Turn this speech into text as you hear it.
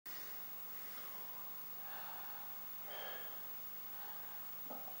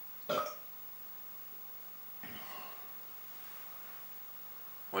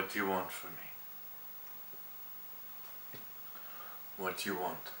What do you want from me? What do you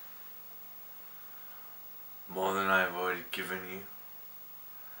want? More than I've already given you?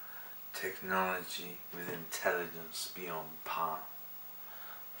 Technology with intelligence beyond par.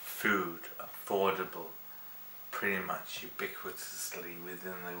 Food affordable, pretty much ubiquitously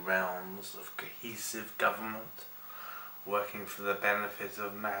within the realms of cohesive government, working for the benefit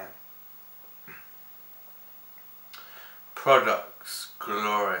of man. Products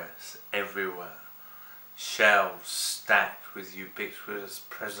glorious everywhere, shelves stacked with ubiquitous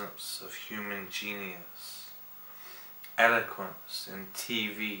presence of human genius, eloquence in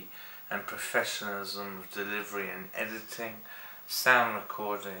TV and professionalism of delivery and editing, sound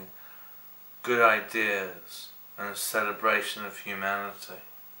recording, good ideas and a celebration of humanity.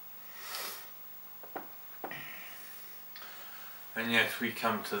 And yet we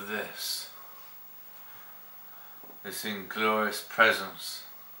come to this inglorious presence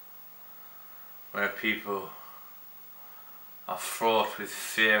where people are fraught with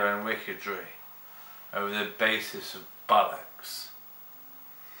fear and wickedry over the basis of bollocks.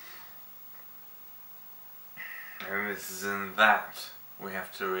 And it is in that we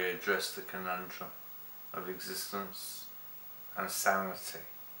have to readdress the conundrum of existence and sanity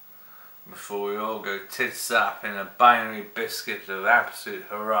before we all go tits up in a binary biscuit of absolute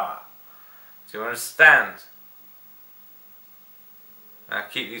hurrah. Do you understand? Now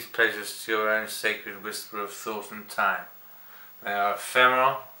keep these pleasures to your own sacred whisper of thought and time. They are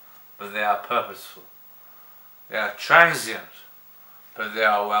ephemeral, but they are purposeful. They are transient, but they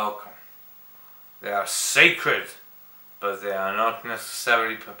are welcome. They are sacred, but they are not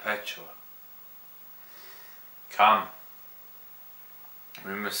necessarily perpetual. Come.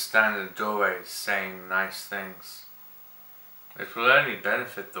 We must stand in doorways saying nice things. It will only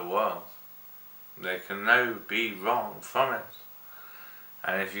benefit the world. There can no be wrong from it.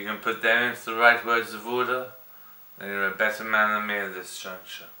 And if you can put them into the right words of order, then you're a better man than me at this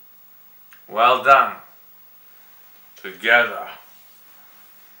juncture. Well done. Together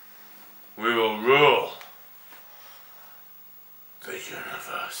we will rule.